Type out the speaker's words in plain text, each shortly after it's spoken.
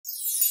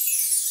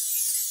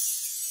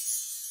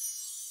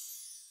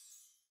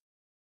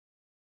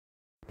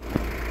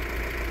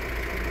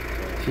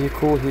ที่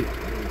คู่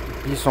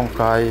ที่สง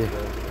กาย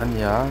อัน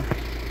นี้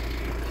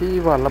ที่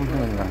ว่าลำ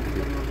หังงัน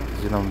ที่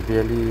จินำเบ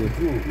ลี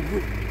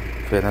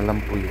เฟนล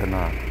ำปุยขน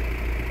าด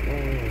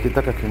ที่ต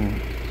ะกัน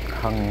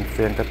hang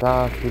fen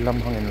kata film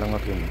hangin lang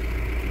akin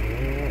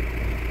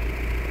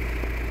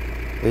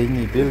ei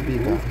ni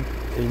belbi ka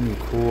ei ni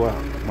Khuo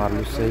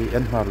Hmarlusei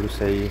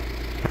N.Hmarlusei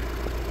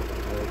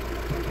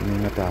ni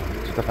ngata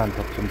chuta kan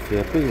thak chum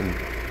fe pin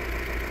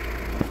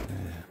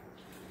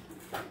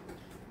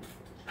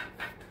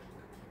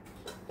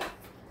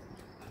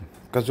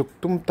kazuk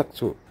tum tak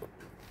chu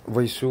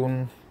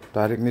vaisun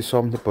tarik ni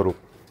som ni paruk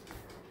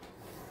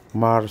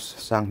Mars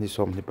sang ni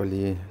som ni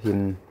pali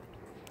hin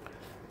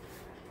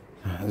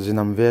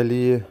Zinam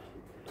Valley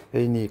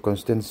any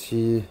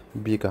constancy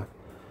bika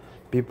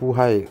pipu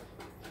hai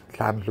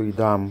tlan lui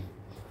dam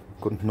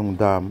kun nung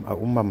dam a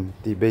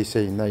ti be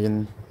sei na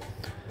in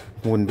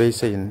mun be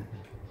sei in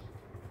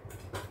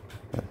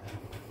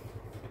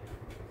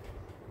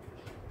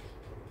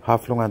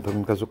half long an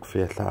tun kazuk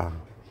fe tla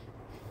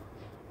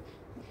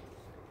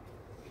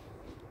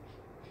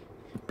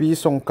pi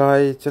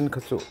songkai chen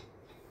khachu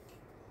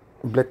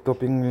black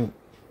topping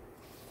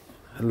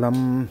lam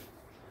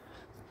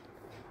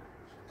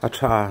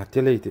acha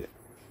telete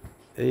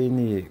ei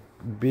ni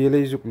bele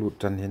juk lut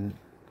tan hin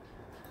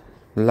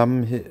lam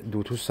hi du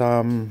thu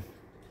sam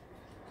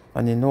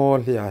ani no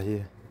li a hi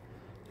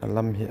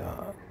lam hi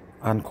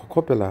an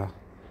khopela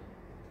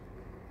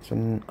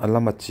chun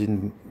alama chin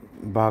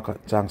ba ka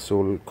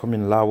changsul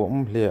khomin law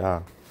hle a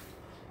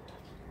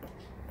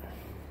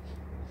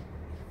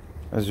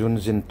azun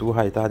jin tu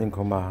hai ta ding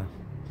khoma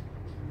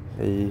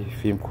ei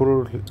film khur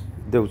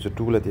deu chu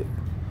tu la de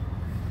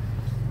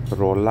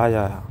rol la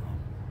ya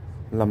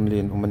lam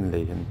lin uman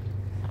lehin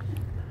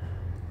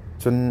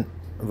chun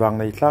wang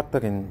nei tlak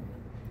takin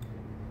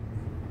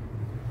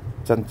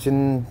chanchin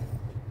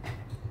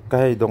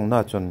kai dong na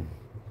chun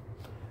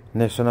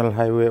National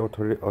Highway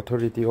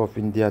Authority of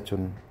India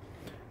chun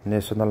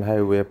National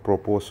Highway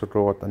Proposed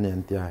Road ani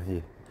antia hi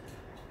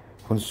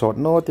hun sot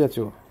no tia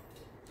chu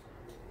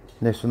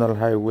National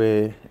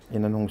Highway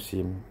in anung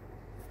sim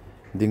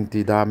ding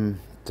ti dam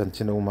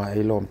chanchin uma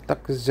elom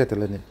tak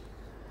zetelani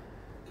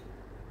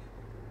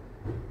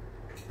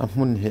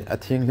amun he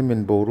athing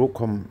himin Boro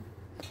khom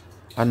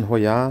an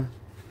hoya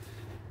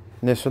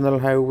National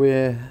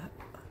Highway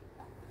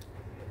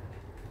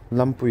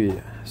lampui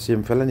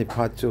sim felani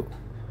phat chu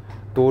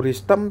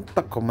tourist tam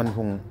tak khoman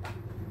hung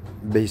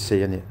beise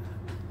ani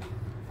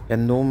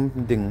ennom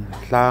ding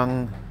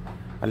tlang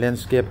a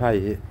landscape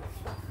hai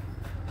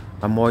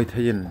amoi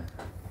thain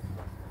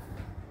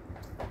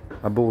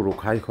a Boro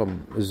khai khom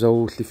zo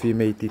hlifi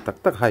mei ti tak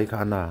tak hai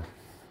kha na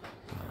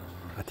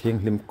athing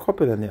hlim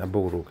khopelani a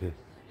Boro ke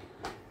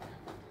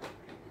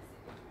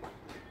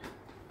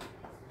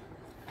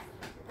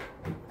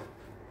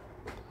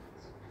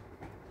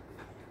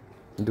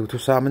du thu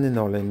samani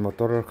no len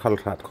motor khal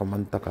khat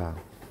khoman taka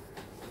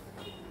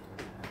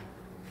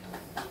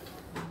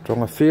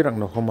tonga firang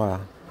no khoma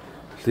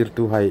tir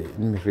tu hai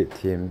mi ri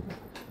thim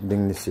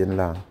ding ni sin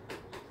la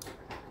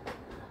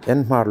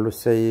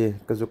N.Hmarlusei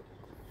kazuk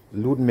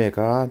lut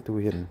meka tu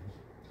hin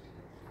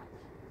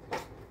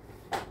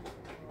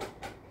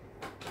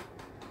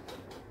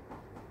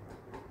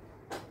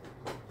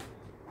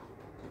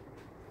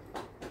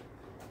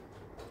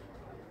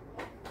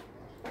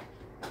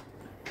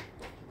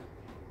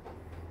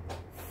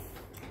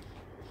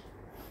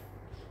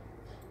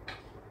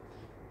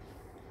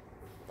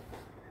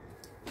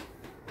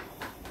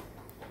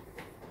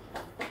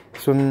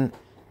sun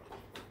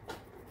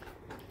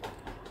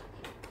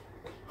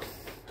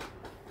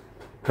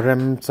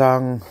rem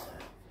chang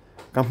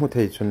kam hu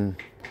thei chun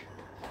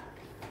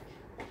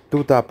tu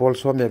ta pol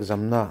som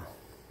exam na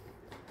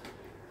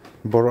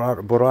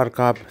Boro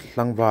Arkap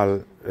langwal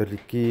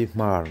riki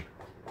Hmar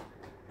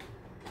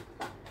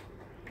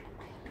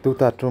tu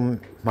ta tum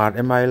Hmar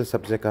email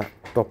subject a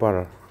topper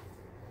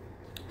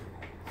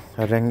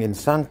reng in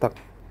sang tak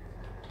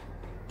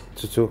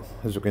chu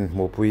zukin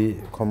mopui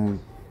khom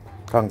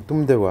kang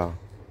tum dewa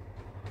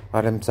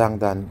arem chang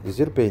dan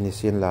izir pe ni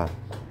sin la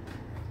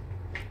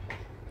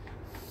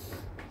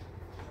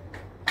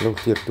lo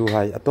tir tu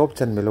hai atop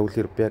chan me lo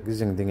tir pek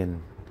jing dingin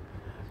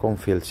kong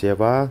fil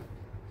chewa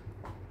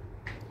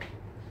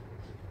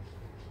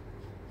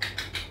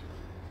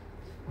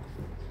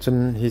chun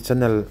hi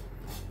channel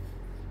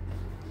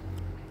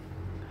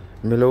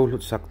me lo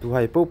lut sak tu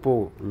hai po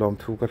lom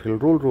thu ka ril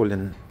rul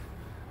in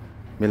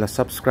me la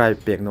subscribe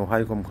pek no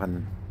hai kom khan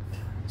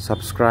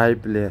subscribe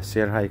le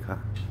share hai kha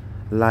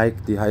like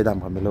ti hai dam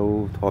kha me lo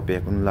tho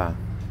pek un la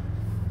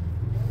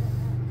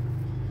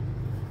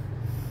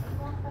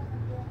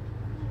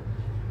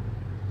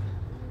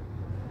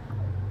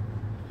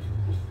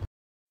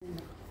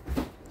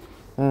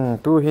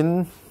tu hin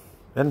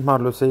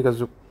N.Hmarlusei ka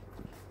zuk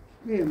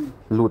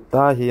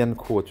luta hi an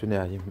Khuo chu ne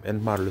hi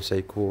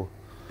N.Hmarlusei Khuo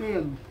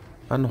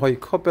an hoi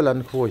khopel an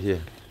Khuo hi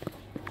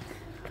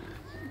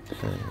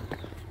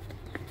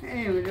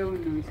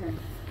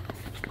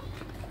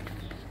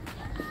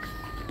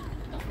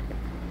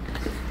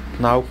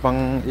naw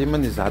pang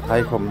imani za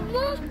thai khom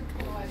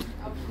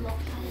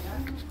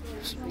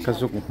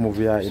kazuk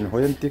movie in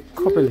hoyanti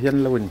couple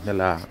hian lawin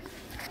nela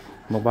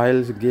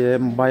mobile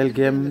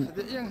game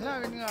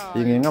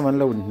inga man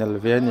lawin nel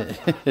ve ni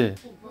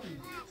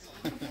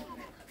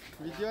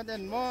video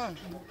den mo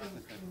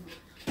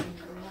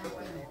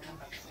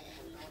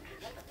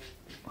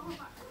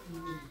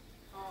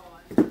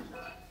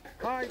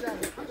hai da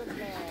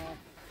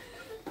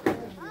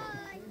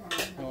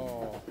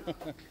oh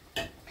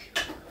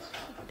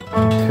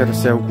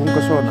Herseu kung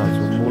kasona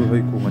so mul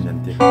hoy kung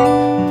anyanti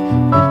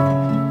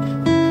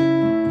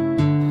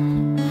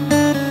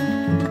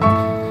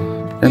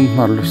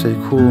N.Hmarlusei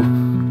Khuo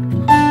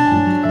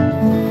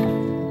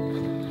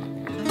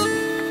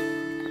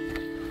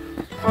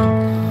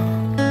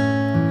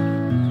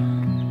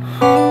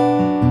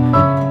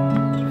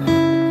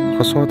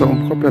kasota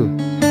couple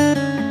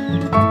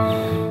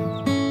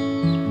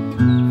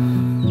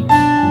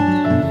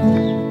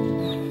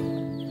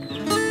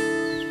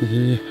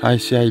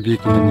ICIB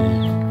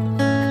kinani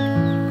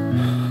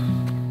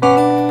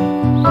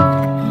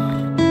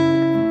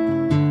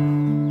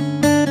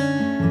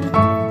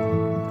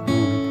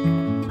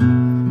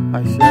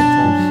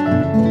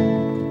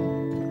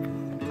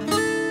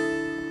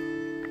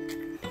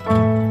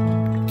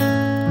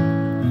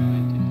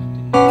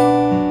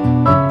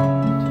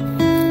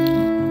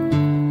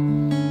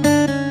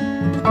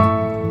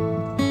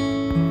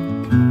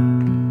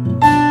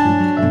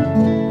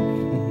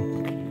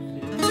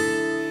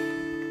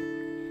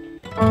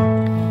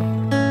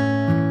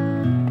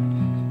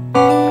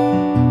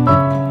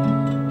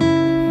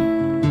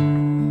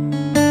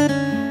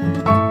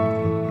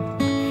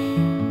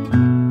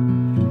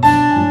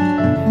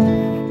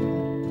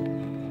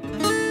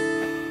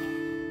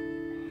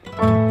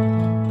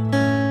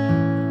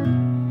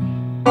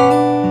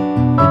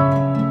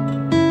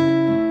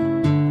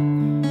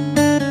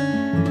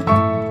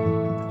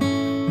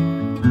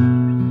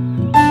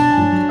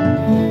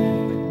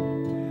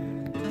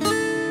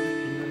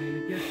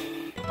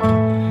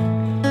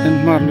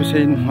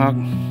N.Hmarlusei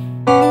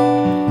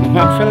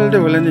Hmar fel de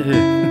wala ni he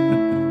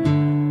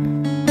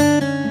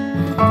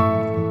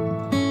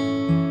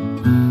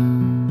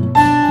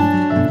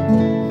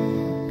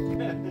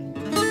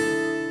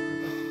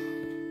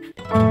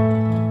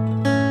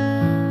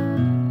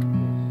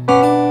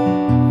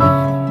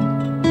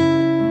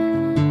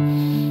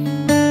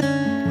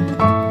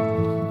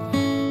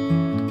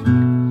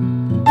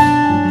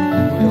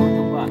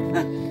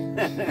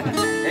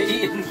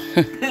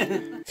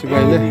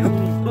Sebaiknya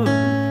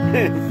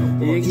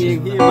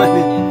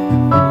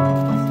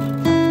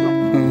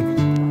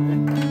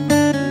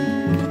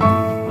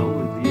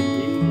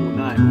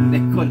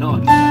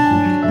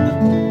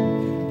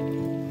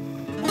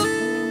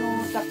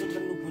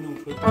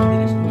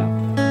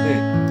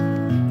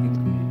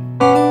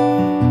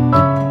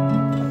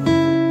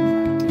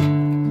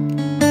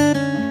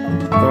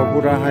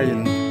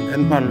burahain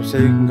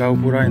N.Hmarlusei gau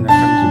burain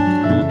akan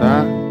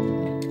sudah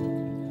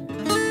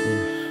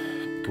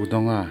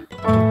budonga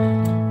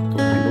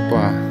tuhan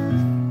lupa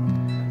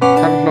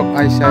tarlok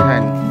ai sai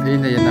han ei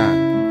nei na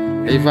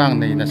ei wang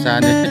nei na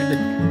sa ne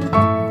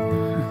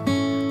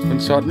kun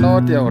sot no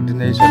the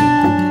ordination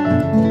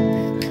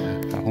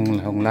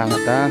hong lang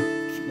ta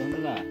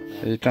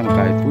ei tang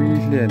kai pui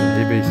len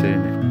ei be se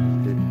ne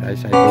ai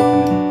sai to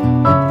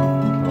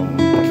ne hong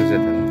ta se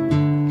ta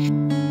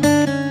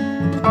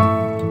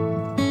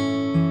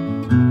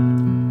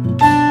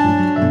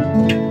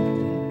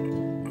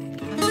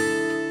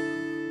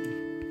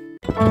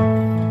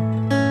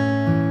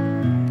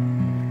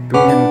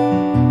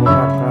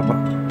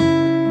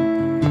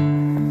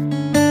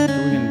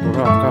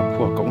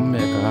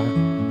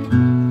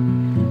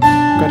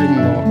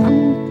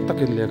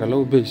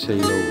kalau bisa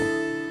lo,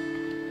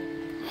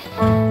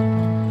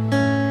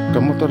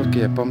 kamu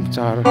terkait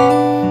pemcar,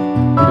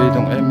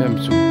 bedong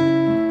su,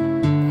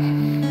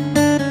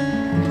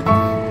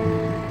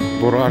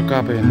 Boro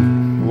Arkap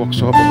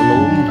workshop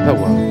belum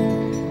tahu,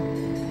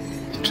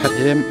 cat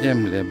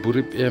le,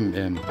 burip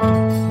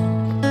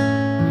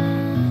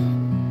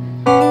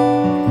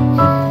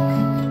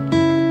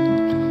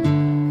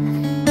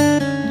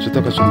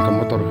sudah kesun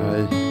kamu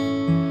terhai,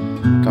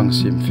 kang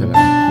simfel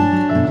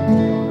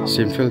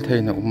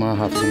thay na uma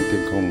hafung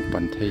tingkong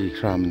panthay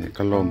ram ni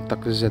kalom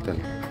tak zetal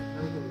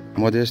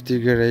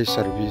Modesty Garrage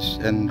Service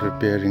and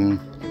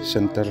Repairing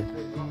Center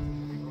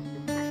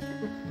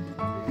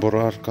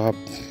Boro Arkap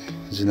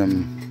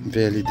zinam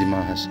Valley di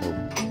Mahasaw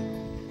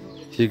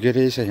hi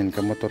garage sa hin ka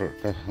motor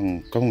ka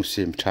hang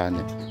sim chane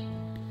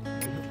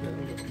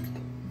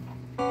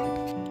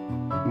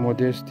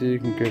Modesty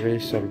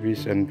Garrage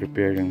Service and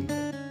Repairing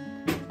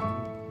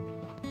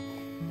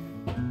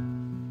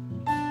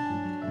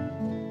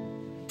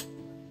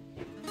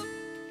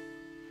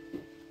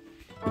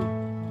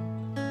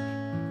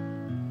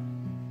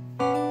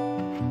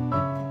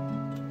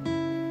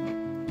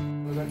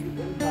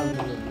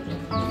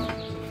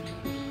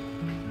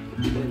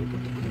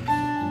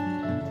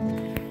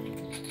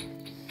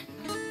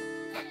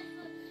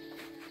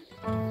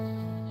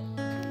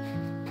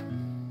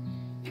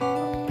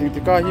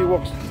Tika hi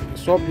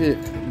workshop hi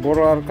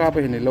Boro Arkap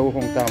hi ni lo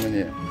hong ta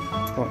mani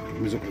ก็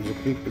จุ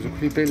ก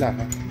รีไปละ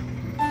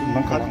มั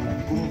นขัด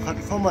กุมขัด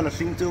เข้ามาละ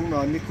สิงจงเนา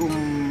ะนี่กุม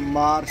ม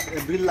าร์ชเอ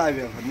พริลไลเว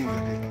ลคันนี้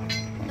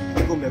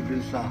นี่กุมเอพริ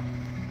ลซา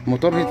ม อ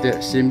เตอร์ที่เตะ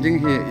ซิมจริง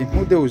ที่อี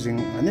มูเดียวจริง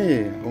อันนี้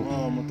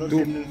มอเตอร์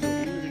ซิมนึงสุด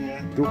จริงไง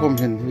ทุกคน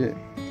เห็นที่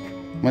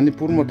มันนี่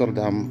พูดมอเตอร์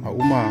ดำเอา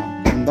มา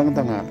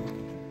ดังอ่ะ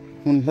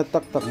มันละ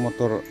ตักมอเ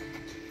ตอร์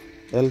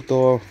เอลโต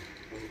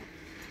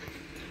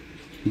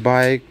ไบ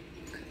ค์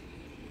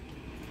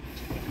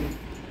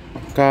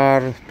คา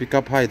ร์ปิกอั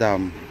พไฮด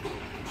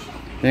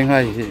ำยังไง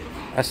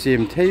อาซิ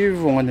มเที่ย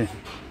วงอันนี้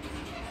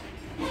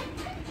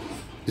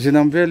จินน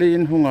ำเวลีอิ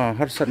นหงา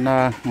ฮัร์สันนา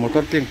มอเตอ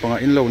ร์ติ้งปัง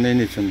อินโลเน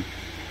นิชัน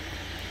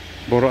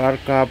บรออา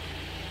ร์คับ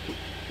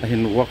หิ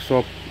นเวิร์กช็อ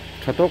ป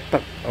ชาตกตั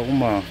กเอา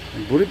มา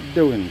บริบเด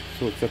วิน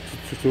สุด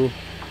สุด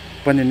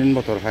ปันนินม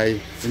อเตอร์ไฮ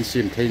อินซิ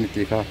มเที่ยวนิ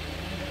ติค่ะ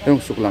เรื่อง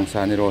สุขหลังสา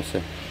นิโรเซ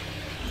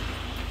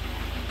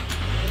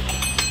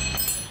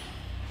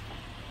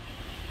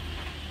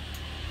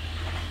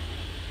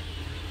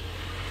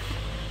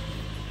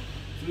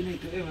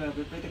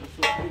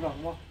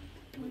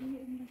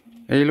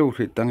ไอ้ลูก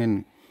ที่ตั้งอิน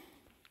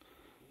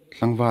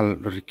สังวาล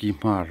ริกิ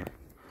มาร์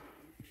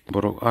บ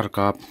รอกอาร์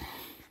กับ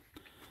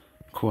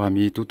ขวา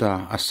มีตุตา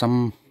อัสซัม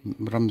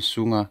รัม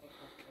ซุงะ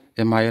เอ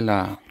มาเอลา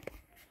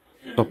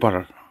ตอปา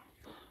ร์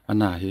อัน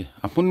น่ะฮี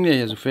อาปุ่นเนี่ย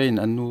จะเฟน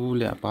อันนู้เ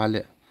ลปาเล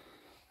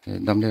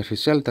ดำเลริ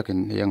เซลตะกิน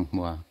ยัง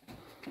มัว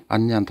อั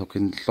นยันทกิ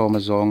นโลมา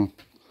จง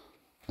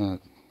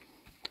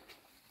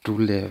ดู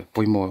เลป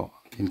อยโม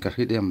อินกระ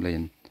หิดเอ็มเล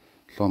น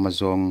โลมา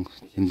จง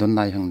อินดอนไน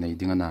หังใน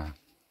ดิ่งน่ะ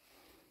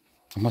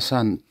มาสั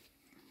น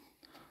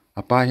อ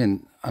าป้าเห็น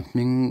อัน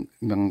มิง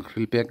บังคริ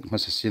ลเป็กมา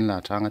สินลา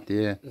ทางเตะ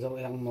เจ้า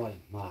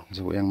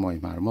เองมอย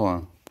มาร์มัว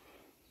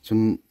จน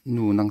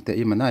นูนังเตะ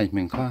อีมันไอ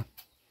มิงค่ะ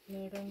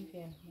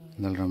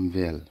นลรัมเว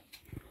ล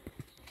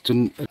จน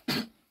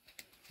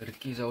ริ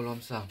กีเจ้าลอม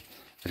สัง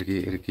ริ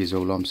กีเจ้า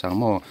ลอมสัง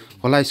มัว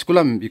คนไลสกุ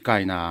ลัมอีกไก่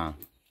น่ะ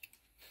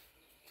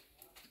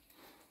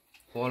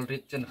พอลริ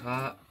ชนค่ะ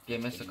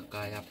PMS กก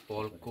ายพอ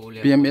ลกูเลี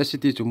ย PMS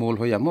ที่จุมูล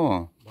หอยมัว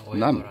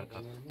น้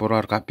ำบรอ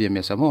ร์กับ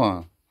PMS มัว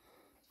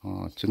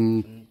จน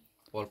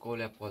พอลกูเ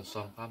ลียพอลซ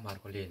อมค่ะมาร์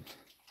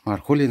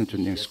โคลินจ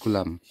นยังสกุ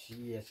ลัม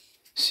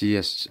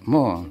CS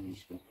มัว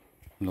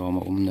โลม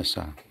านัส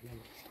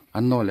อั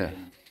นโนเล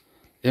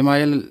เอ็มไอ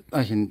เอล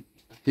หิน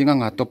หิง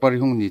อ่ะตัวปริ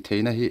หงนี่เท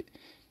นะฮิ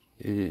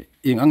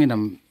อิงอังอิน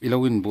ำอิล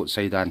วินบุไซ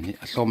ดานฮิ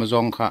โลมาจ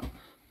งค่ะ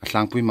หลั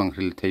งปุยมัง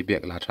ริลเทเบ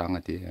กลาทางอ่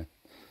ะที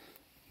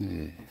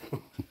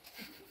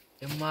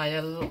เอ็มไอเอ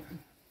ล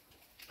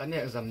กันเนี่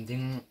ยจำดิ้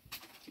ง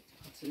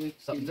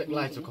subject ไล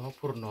น์จะเขา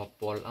พูดนอ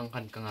ปอลอังคั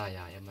นกังอาย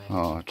เอ็มไอ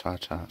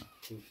ช้า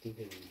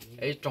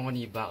ไอ้ตรง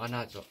นี้บ้ากันน่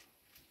าจะ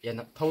ยัน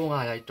เท่าไง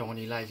ไอ้ตรง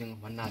นี้ไลน์จึง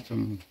มันน่าจะ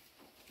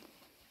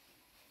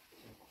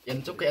ยัน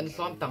จุกยัน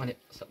ซ้อมตังเนี่ย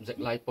subject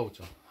ไลน์ปู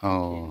จ้ะ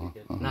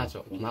น่าจะ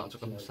มาจุก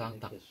กันสร้าง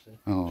ตัง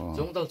จ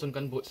งต้องจน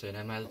กันบุษเสน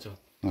าไมล์จ้ะ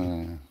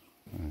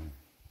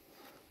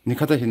นี่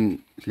ข้าจะเห็น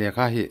เลี้ย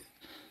ข้าฮิ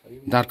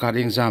ดาร์การ์เ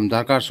อ็กซามดา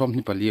ร์การ์ซ้อม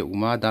นี่ปลีอุ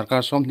มาดาร์กา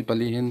ร์ซ้อมนี่ป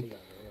ลีเห็น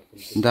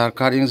ดาร์ก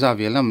าร์เอ็กซามเ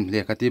วลัมเลี้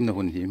ยข้าทีมนะ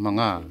หุ่นหิมัง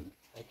อ่ะ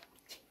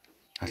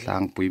หลั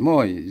งปุยมอ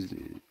ย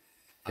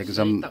เอ็กซ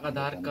ามตัก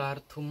ดาร์กา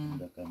ร์ทุ่ม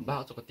บ้า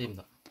จุกทีม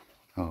นะ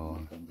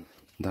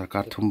ดาร์กา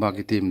ร์ทุ่มบ้า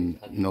กิทีม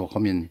โนคอ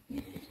มิน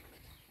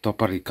ตัว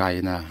ปริกาย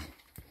นะ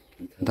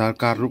ดาร์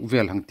การ์รุกเว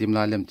ลหังทีมล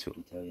าเลมจู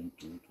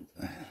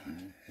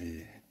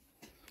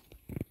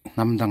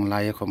น้ำดังไล่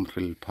คอม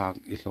ริลพาก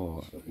อิโล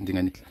ดิ่ง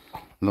อันนี้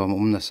โลม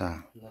านัส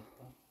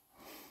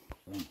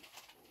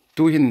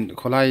ตูหิน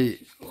ข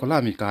ลา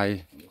มีกาย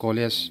คอเล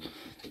ส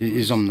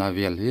อิซอมนาเว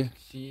ลฮี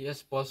CS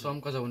พอซ้อม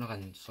ก็จะวันกั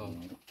นซ้อม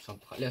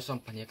เรียกซ้อม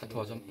พันธุ์กระทอ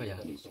ซ้อมไปอ่ะ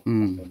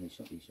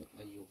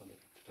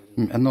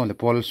อันนั้นเลย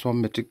พอลซ้อม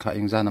เมตริกข้า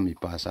อิงจานามี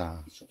ภาษา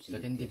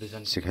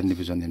second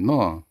division เห็นมั้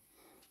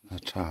ง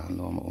ชาโล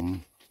มา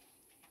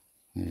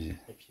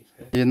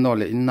นี่ยันนั่นเ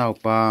ลยอินนาว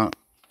ป้า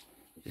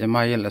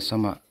MIL ส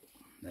มา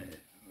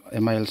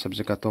MIL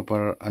subject ตัวปา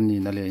อันนี้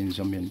นั่นเลยอินจ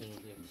อมิน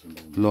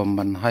ลม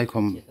มันให้ค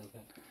ม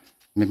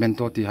เมเมนโต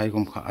ที่ให้ค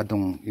มข้าอด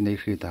งอินเอ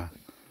คริตา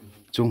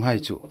จงให้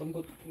จู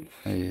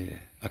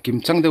อากิม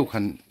จังเดียวกั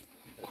น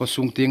ข้อ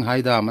สุ่งทิ้งให้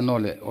ดามันนั่น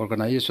เลย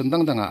organization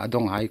ดังๆอด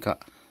งให้ข้า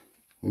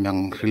ยัง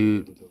ริล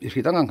อี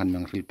กตั้งกันยั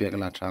งริลเปียก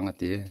ลาช้างอ่ะ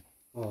ที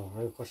ใ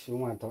ห้ข้อสุ่ง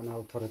มันตอนเอา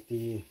ทร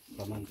ตีป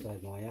ระมาณใจ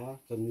หน่อย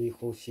จนมีโค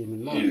ชิมั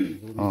นมั่ง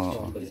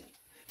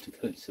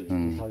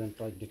เขายัง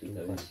ต่อยดิบอยู่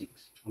กัน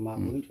มา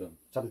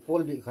จันโพ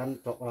ลบิขัน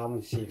ตกรามั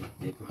นชิม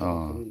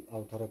เอา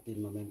ทรตี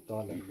มาเป็นตอ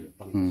น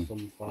ตั้งส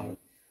มฟ้า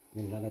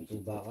มินลานาตู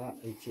บะ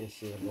HSC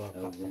บัว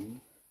กับ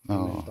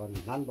ตอน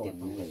นั้นบอก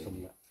ตั้งสม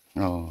ละ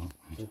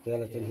สุดท้าย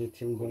เราจะให้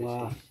ทีมบัว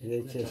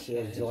HSC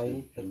join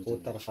เป็นโค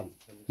ตรขัน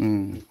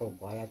ก็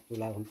กว่าตุ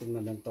ลาของทีมมั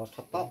นเป็นตอน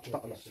ทับตัก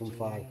สม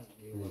ฟ้า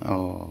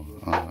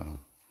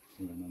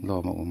รอ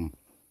มา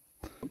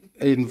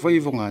ไอ้ไฟ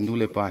ฟงานดู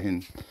เลยป่ะเห็น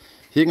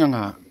เฮียง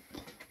อ่ะ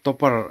ตัว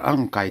ปาอัง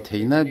ไก่ไท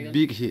ยนะ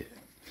บิ๊กฮี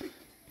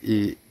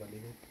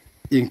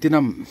อิงที่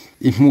นั่น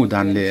อิมู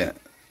ดันเลย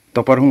ตั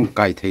วปาหงไ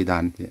ก่ไทยดั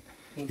น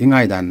อิงไง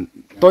ดัน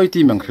ตัว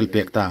ที่มันคลิปเป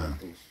กตา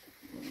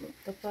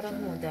ตัวปา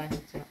หงดัน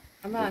จ้ะ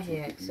ama he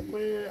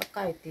sekul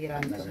kai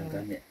tiran to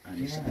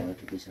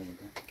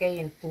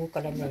kain pu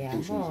kala ne ya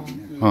ho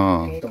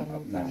kai kan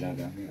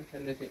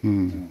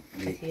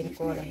pathin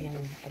ko la hen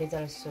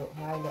result so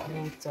hai lo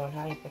nem chol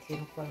hai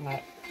pathin ko ngai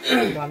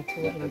ram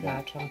thu ri la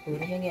thang pu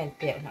ni ngen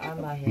pe na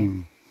ama he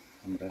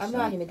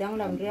ama hi medang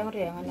lam riang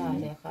riang ana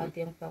le kha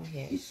tiang pang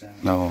he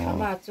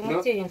ama chung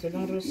che yang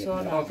chung ru so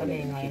na ka le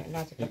ngai na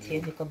cha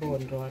pathin hi ka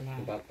bon ro na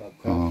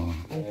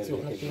an chu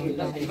na tin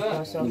pang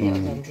ko so he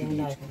jam jing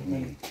lai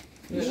ni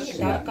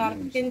dar kar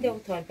tin deu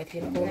thon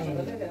pathin ko he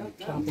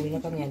thang pu na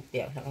ka ngen pe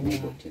la ani